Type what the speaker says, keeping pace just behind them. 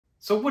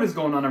So what is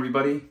going on,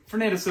 everybody?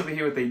 Fernando Silva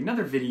here with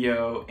another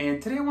video,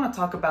 and today I want to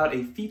talk about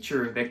a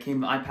feature that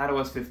came to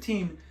iPadOS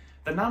 15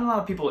 that not a lot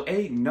of people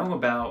know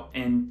about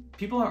and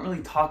people aren't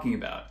really talking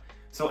about.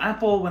 So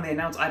Apple, when they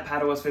announced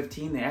iPadOS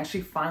 15, they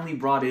actually finally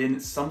brought in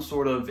some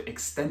sort of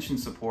extension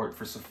support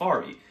for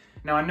Safari.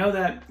 Now I know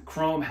that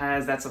Chrome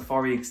has that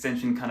Safari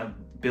extension kind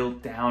of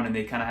built down and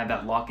they kind of have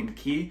that lock and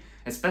key,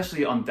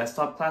 especially on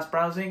desktop class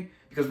browsing,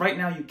 because right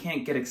now you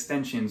can't get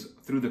extensions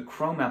through the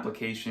Chrome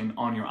application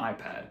on your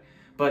iPad.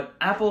 But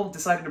Apple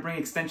decided to bring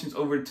extensions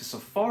over to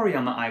Safari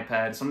on the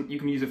iPad, so you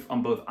can use it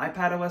on both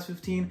iPadOS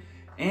 15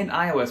 and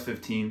iOS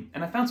 15,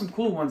 and I found some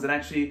cool ones that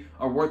actually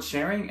are worth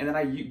sharing and that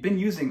I've been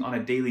using on a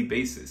daily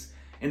basis.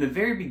 In the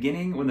very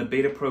beginning, when the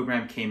beta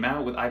program came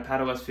out with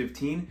iPadOS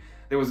 15,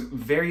 there was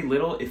very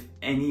little, if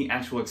any,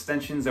 actual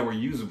extensions that were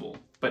usable.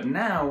 But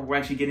now, we're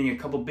actually getting a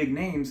couple big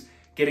names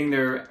getting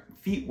their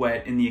feet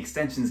wet in the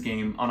extensions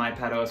game on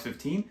iPadOS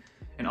 15,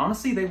 and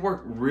honestly, they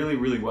work really,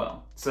 really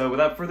well. So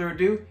without further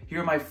ado, here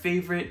are my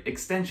favorite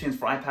extensions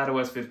for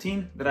iPadOS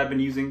 15 that I've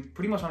been using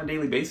pretty much on a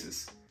daily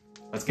basis.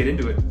 Let's get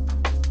into it.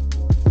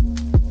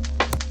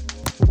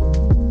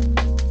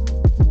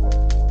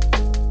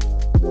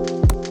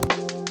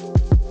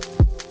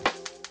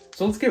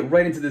 So let's get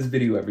right into this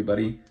video,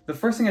 everybody. The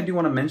first thing I do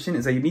want to mention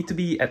is that you need to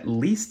be at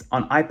least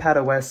on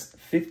iPadOS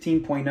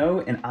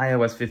 15.0 and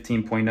iOS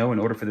 15.0 in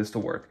order for this to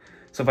work.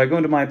 So if I go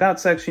into my About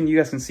section, you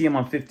guys can see I'm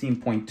on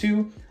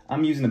 15.2.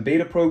 I'm using the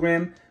beta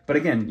program, but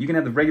again, you can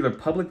have the regular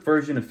public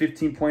version of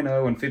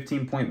 15.0 and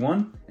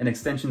 15.1, and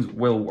extensions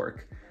will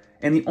work.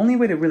 And the only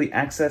way to really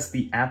access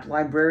the app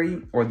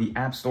library or the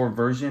App Store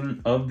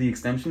version of the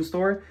extension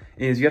store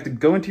is you have to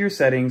go into your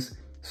settings,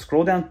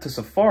 scroll down to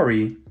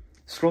Safari,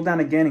 scroll down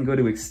again and go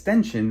to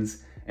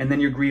extensions, and then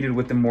you're greeted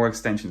with the more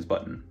extensions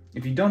button.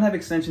 If you don't have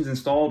extensions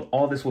installed,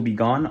 all this will be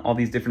gone, all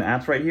these different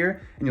apps right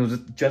here, and you'll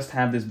just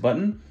have this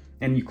button,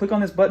 and you click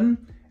on this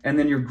button, and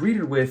then you're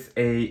greeted with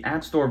a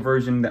App Store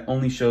version that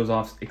only shows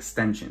off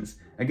extensions.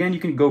 Again, you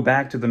can go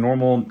back to the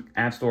normal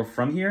App Store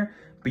from here,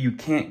 but you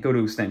can't go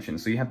to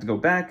extensions. So you have to go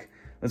back,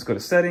 let's go to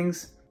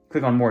settings,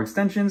 click on more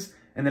extensions,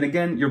 and then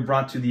again, you're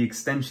brought to the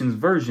extensions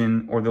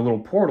version or the little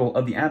portal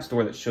of the App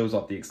Store that shows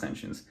off the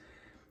extensions.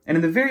 And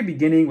in the very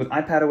beginning with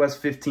iPadOS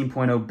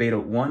 15.0 Beta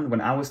 1,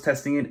 when I was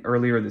testing it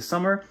earlier this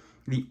summer,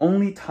 the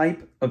only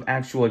type of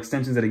actual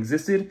extensions that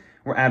existed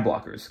were ad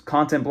blockers,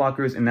 content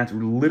blockers, and that's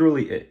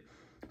literally it.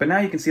 But now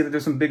you can see that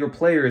there's some bigger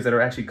players that are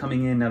actually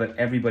coming in now that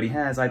everybody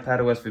has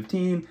iPadOS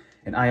 15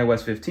 and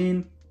iOS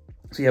 15.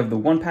 So you have the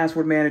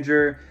 1Password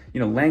Manager,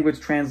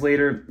 language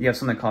translator. You have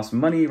some that cost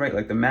money, right?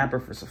 Like the mapper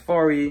for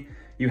Safari.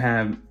 You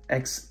have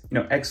X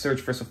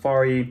search for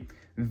Safari,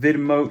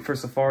 VidMote for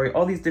Safari,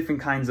 all these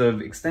different kinds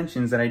of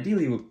extensions that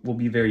ideally will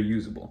be very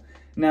usable.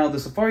 Now, the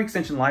Safari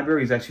extension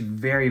library is actually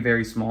very,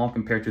 very small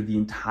compared to the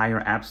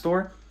entire App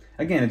Store.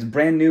 Again, it's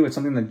brand new. It's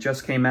something that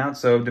just came out,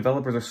 so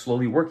developers are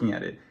slowly working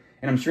at it.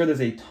 And I'm sure there's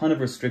a ton of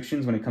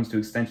restrictions when it comes to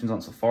extensions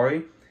on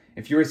Safari.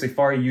 If you're a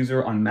Safari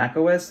user on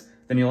macOS,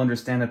 then you'll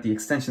understand that the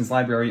extensions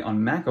library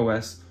on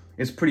macOS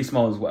is pretty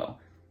small as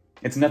well.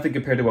 It's nothing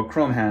compared to what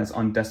Chrome has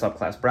on desktop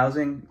class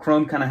browsing.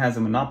 Chrome kind of has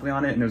a monopoly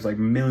on it, and there's like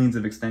millions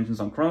of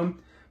extensions on Chrome.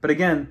 But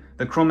again,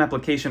 the Chrome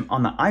application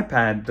on the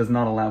iPad does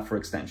not allow for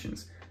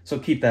extensions. So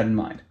keep that in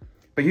mind.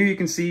 But here you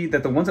can see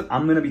that the ones that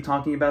I'm going to be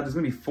talking about, there's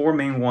going to be 4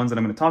 main ones that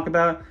I'm going to talk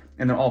about,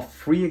 and they're all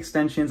free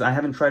extensions. I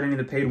haven't tried any of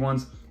the paid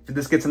ones. If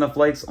this gets enough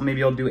likes,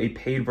 maybe I'll do a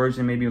paid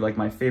version, maybe like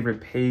my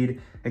favorite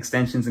paid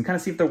extensions, and kind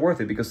of see if they're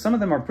worth it, because some of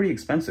them are pretty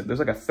expensive. There's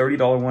like a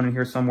 $30 one in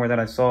here somewhere that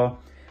I saw,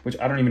 which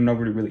I don't even know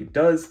what it really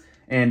does.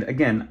 And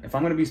again, if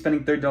I'm going to be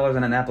spending $30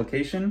 on an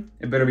application,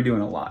 it better be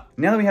doing a lot.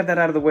 Now that we have that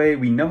out of the way,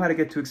 we know how to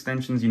get to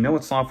extensions, you know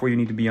what software you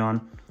need to be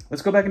on.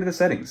 Let's go back into the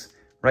settings,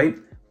 right?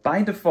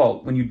 By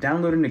default, when you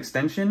download an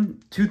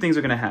extension, 2 things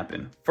are going to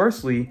happen.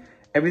 Firstly,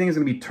 everything is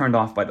going to be turned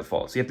off by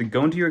default. So you have to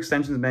go into your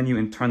extensions menu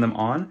and turn them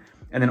on.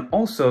 And then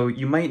also,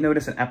 you might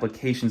notice that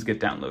applications get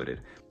downloaded.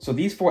 So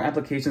these 4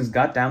 applications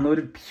got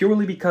downloaded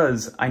purely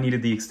because I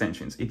needed the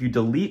extensions. If you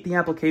delete the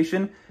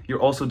application, you're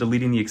also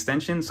deleting the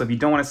extension. So if you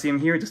don't want to see them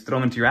here, just throw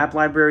them into your app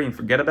library and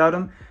forget about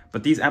them.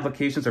 But these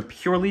applications are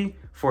purely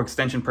for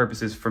extension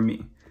purposes for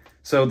me.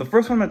 So the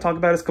first one I'm going to talk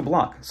about is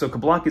Kablock. So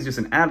Kablock is just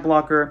an ad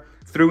blocker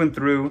through and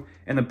through.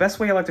 And the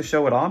best way I like to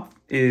show it off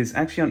is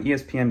actually on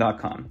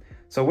ESPN.com.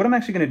 So what I'm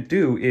actually going to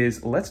do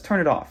is let's turn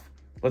it off.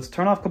 Let's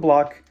turn off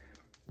Kablock.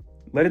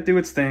 Let it do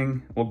its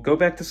thing. We'll go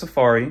back to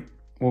Safari.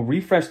 We'll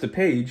refresh the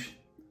page.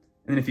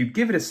 And then if you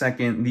give it a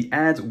second, the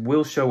ads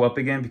will show up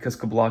again because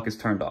Kablock is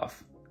turned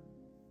off.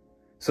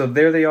 So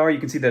there they are. You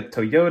can see that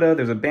Toyota.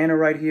 There's a banner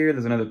right here.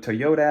 There's another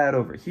Toyota ad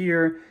over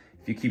here.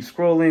 If you keep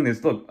scrolling,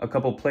 there's, look, a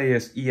couple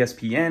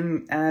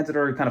ESPN ads that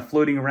are kind of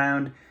floating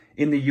around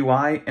in the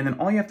UI. And then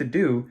all you have to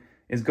do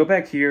is go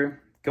back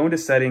here, go into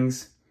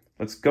settings.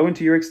 Let's go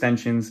into your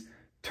extensions,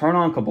 turn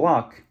on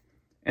Kablock,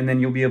 and then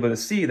you'll be able to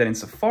see that in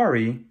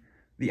Safari,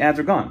 the ads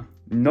are gone.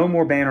 No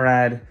more banner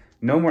ad,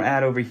 no more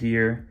ad over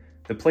here.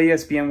 The Play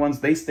ESPN ones,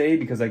 they stay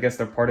because I guess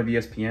they're part of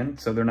ESPN,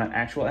 so they're not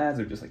actual ads,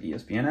 they're just like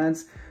ESPN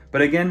ads.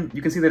 But again,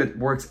 you can see that it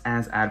works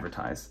as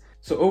advertised.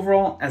 So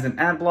overall, as an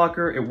ad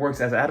blocker, it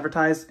works as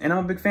advertised, and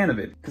I'm a big fan of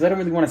it because I don't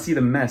really want to see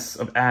the mess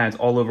of ads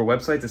all over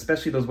websites,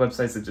 especially those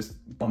websites that just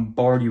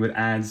bombard you with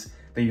ads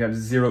that you have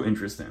zero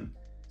interest in.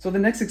 So the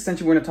next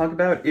extension we're going to talk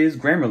about is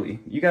Grammarly.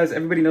 You guys,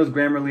 everybody knows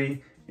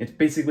Grammarly. It's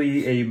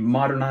basically a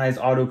modernized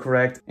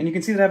autocorrect, and you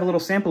can see that I have a little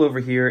sample over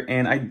here,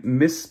 and I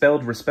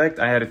misspelled respect.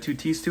 I added 2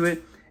 T's to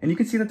it, and you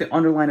can see that the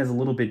underline is a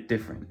little bit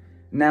different.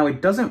 Now,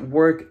 it doesn't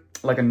work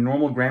like a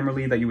normal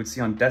Grammarly that you would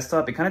see on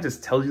desktop. It kind of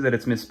just tells you that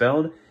it's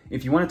misspelled.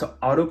 If you want it to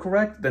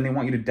autocorrect, then they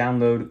want you to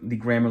download the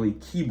Grammarly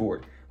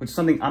keyboard, which is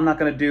something I'm not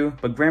going to do,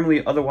 but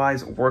Grammarly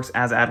otherwise works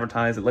as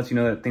advertised. It lets you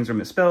know that things are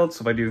misspelled.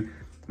 So if I do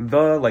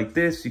the like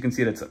this, you can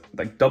see that it's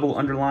like double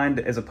underlined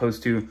as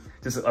opposed to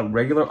just a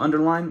regular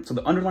underline. So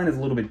the underline is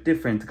a little bit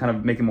different to kind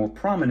of make it more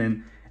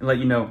prominent and let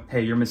you know,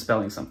 hey, you're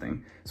misspelling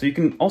something. So you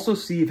can also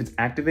see if it's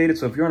activated.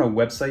 So if you're on a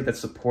website that's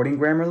supporting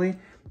Grammarly,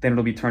 then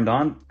it'll be turned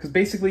on. Because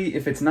basically,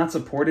 if it's not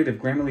supported, if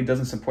Grammarly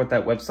doesn't support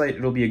that website,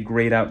 it'll be a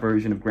grayed out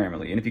version of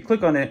Grammarly. And if you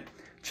click on it,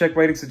 check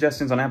writing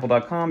suggestions on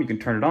apple.com, you can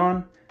turn it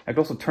on. I can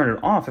also turn it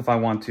off if I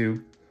want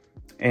to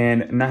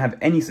and not have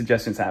any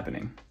suggestions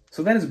happening.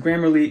 So that is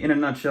Grammarly in a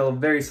nutshell,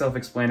 very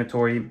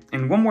self-explanatory.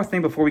 And one more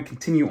thing before we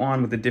continue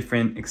on with the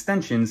different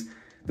extensions,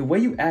 the way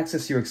you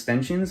access your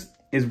extensions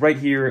is right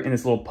here in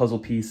this little puzzle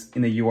piece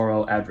in the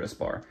URL address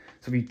bar.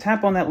 So if you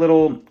tap on that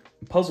little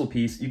puzzle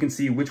piece, you can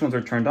see which ones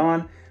are turned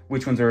on,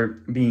 which ones are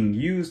being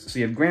used. So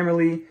you have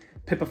Grammarly,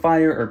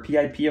 Pipifier or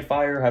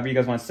Pipifier, however you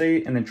guys want to say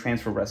it, and then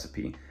transfer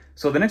recipe.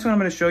 So the next one I'm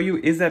going to show you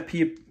is that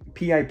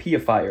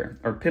Pipifier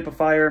or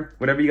Pipifier,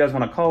 whatever you guys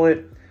want to call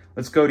it.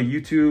 Let's go to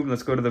YouTube.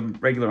 Let's go to the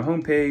regular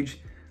homepage.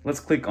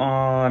 Let's click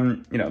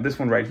on, this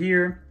one right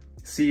here.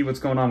 See what's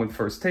going on with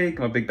First Take.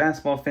 I'm a big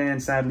basketball fan.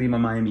 Sadly, my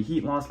Miami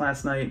Heat lost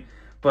last night.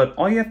 But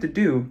all you have to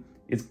do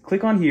is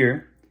click on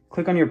here,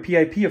 click on your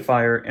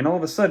Pipifier, and all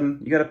of a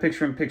sudden, you got a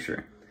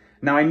picture-in-picture.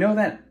 Now, I know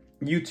that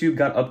YouTube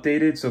got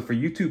updated, so for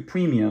YouTube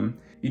Premium,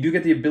 you do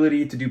get the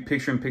ability to do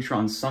picture-in-picture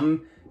on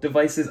some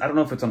devices. I don't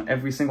know if it's on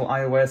every single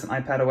iOS and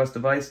iPadOS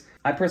device.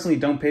 I personally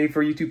don't pay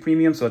for YouTube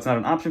Premium, so it's not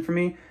an option for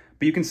me.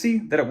 But you can see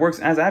that it works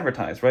as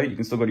advertised, right? You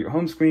can still go to your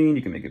home screen,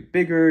 you can make it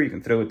bigger, you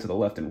can throw it to the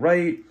left and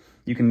right.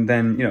 You can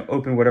then,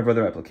 open whatever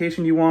other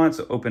application you want.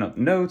 So open up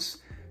Notes,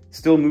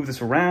 still move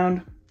this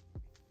around,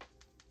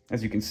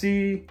 as you can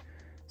see.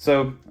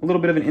 So a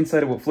little bit of an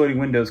insight of what floating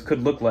windows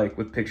could look like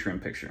with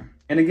picture-in-picture.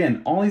 And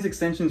again, all these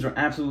extensions are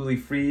absolutely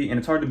free, and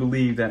it's hard to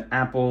believe that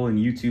Apple and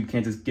YouTube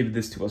can't just give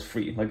this to us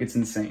free. Like, it's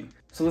insane.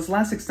 So this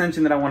last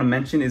extension that I want to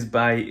mention is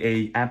by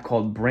a app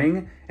called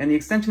Bring, and the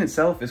extension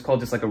itself is called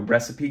just like a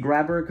recipe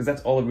grabber, because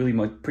that's all it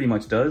really pretty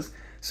much does.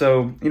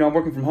 So, I'm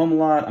working from home a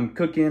lot, I'm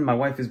cooking, my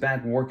wife is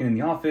back working in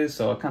the office,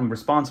 so I'm kind of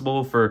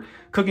responsible for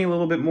cooking a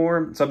little bit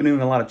more. So I've been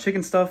doing a lot of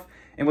chicken stuff.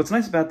 And what's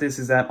nice about this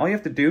is that all you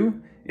have to do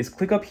is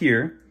click up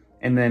here,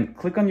 and then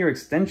click on your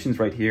extensions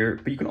right here.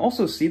 But you can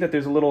also see that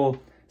there's a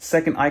little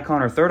second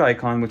icon or third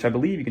icon, which I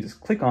believe you can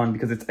just click on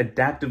because it's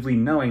adaptively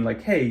knowing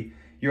like, hey,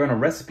 you're on a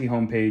recipe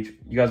homepage.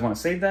 You guys want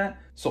to save that?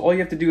 So all you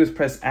have to do is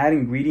press add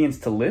ingredients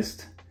to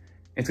list.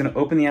 It's going to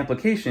open the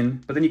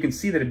application, but then you can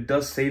see that it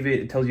does save it.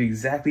 It tells you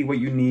exactly what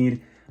you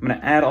need. I'm going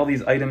to add all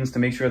these items to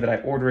make sure that I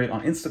order it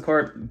on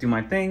Instacart, do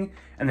my thing,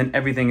 and then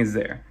everything is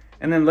there.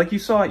 And then like you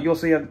saw, you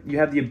also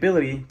have the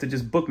ability to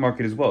just bookmark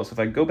it as well. So if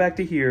I go back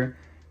to here,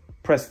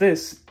 press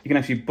this, you can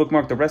actually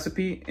bookmark the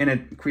recipe and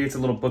it creates a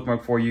little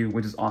bookmark for you,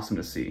 which is awesome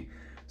to see.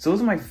 So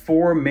those are my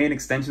 4 main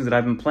extensions that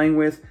I've been playing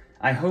with.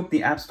 I hope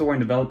the App Store and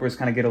developers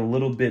kind of get a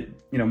little bit,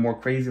 more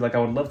crazy. Like, I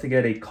would love to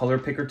get a color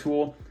picker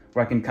tool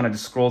where I can kind of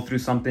just scroll through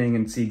something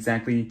and see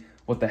exactly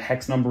what the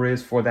hex number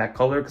is for that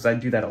color, because I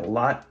do that a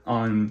lot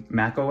on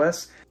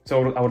macOS.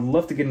 So I would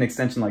love to get an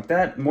extension like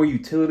that. More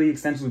utility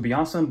extensions would be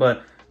awesome,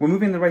 but we're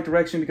moving in the right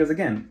direction because,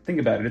 again, think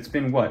about it. It's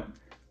been what?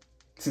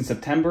 Since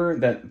September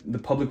that the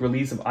public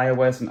release of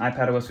iOS and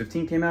iPadOS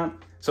 15 came out.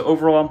 So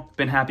overall,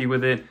 been happy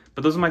with it,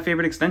 but those are my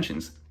favorite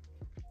extensions.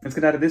 Let's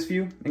get out of this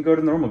view and go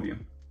to the normal view.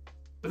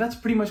 But that's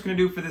pretty much gonna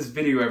do it for this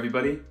video,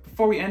 everybody.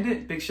 Before we end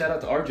it, big shout out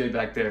to RJ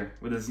back there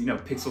with his,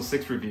 Pixel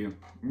 6 review.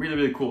 Really,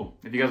 really cool.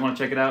 If you guys wanna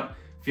check it out,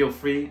 feel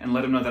free and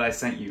let him know that I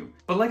sent you.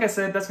 But like I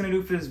said, that's gonna do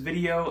it for this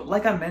video.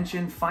 Like I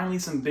mentioned, finally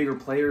some bigger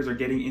players are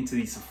getting into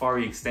the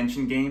Safari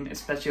extension game,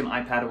 especially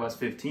on iPadOS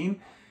 15.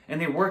 And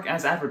they work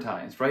as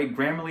advertised, right?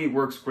 Grammarly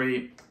works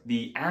great.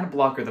 The ad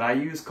blocker that I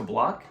use,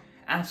 Kablock,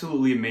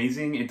 absolutely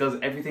amazing. It does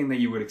everything that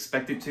you would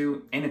expect it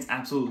to, and it's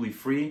absolutely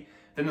free.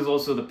 Then there's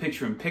also the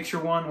picture-in-picture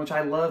one, which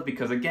I love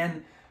because,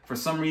 again, for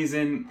some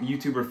reason,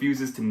 YouTube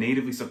refuses to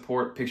natively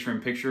support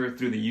picture-in-picture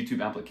through the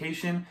YouTube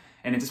application,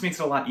 and it just makes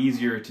it a lot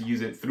easier to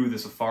use it through the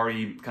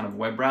Safari kind of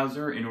web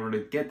browser in order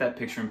to get that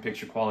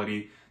picture-in-picture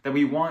quality that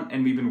we want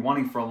and we've been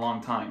wanting for a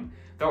long time.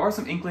 There are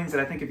some inklings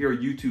that I think if you're a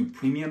YouTube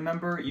Premium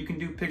member, you can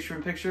do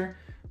picture-in-picture,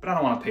 but I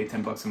don't want to pay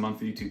 10 bucks a month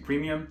for YouTube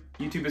Premium.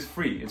 YouTube is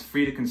free. It's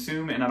free to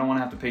consume, and I don't want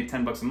to have to pay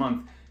 10 bucks a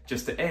month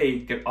just to A,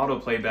 get auto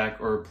playback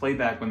or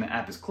playback when the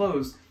app is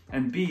closed,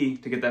 and B,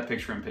 to get that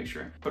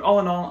picture-in-picture. But all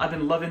in all, I've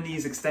been loving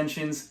these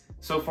extensions.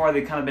 So far,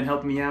 they've kind of been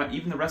helping me out,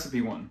 even the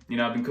recipe one. You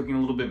know, I've been cooking a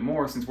little bit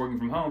more since working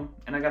from home,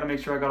 and I gotta make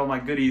sure I got all my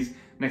goodies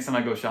next time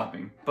I go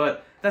shopping.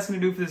 But that's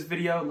gonna do it for this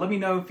video. Let me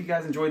know if you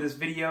guys enjoyed this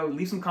video.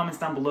 Leave some comments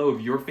down below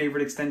of your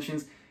favorite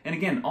extensions. And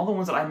again, all the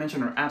ones that I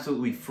mentioned are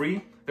absolutely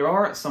free. There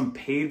are some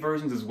paid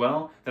versions as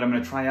well that I'm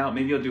gonna try out.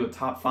 Maybe I'll do a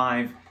top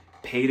 5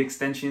 paid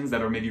extensions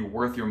that are maybe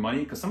worth your money,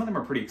 because some of them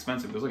are pretty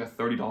expensive. There's like a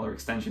 $30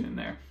 extension in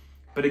there.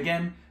 But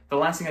again, the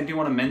last thing I do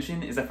want to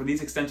mention is that for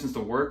these extensions to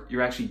work,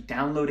 you're actually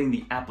downloading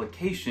the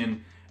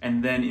application,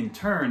 and then in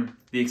turn,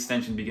 the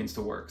extension begins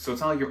to work. So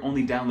it's not like you're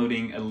only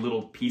downloading a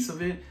little piece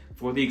of it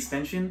for the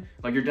extension,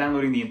 like you're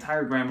downloading the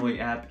entire Grammarly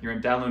app, you're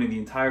downloading the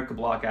entire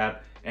Kablock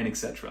app, and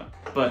etc.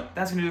 But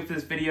that's gonna do it for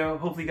this video.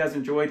 Hopefully you guys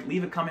enjoyed.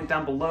 Leave a comment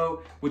down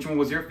below. Which one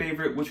was your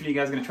favorite? Which one are you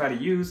guys gonna try to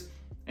use?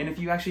 And if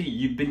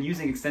you've been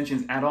using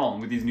extensions at all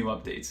with these new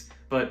updates.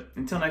 But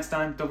until next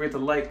time, don't forget to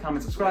like,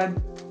 comment,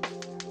 subscribe.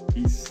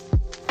 Peace.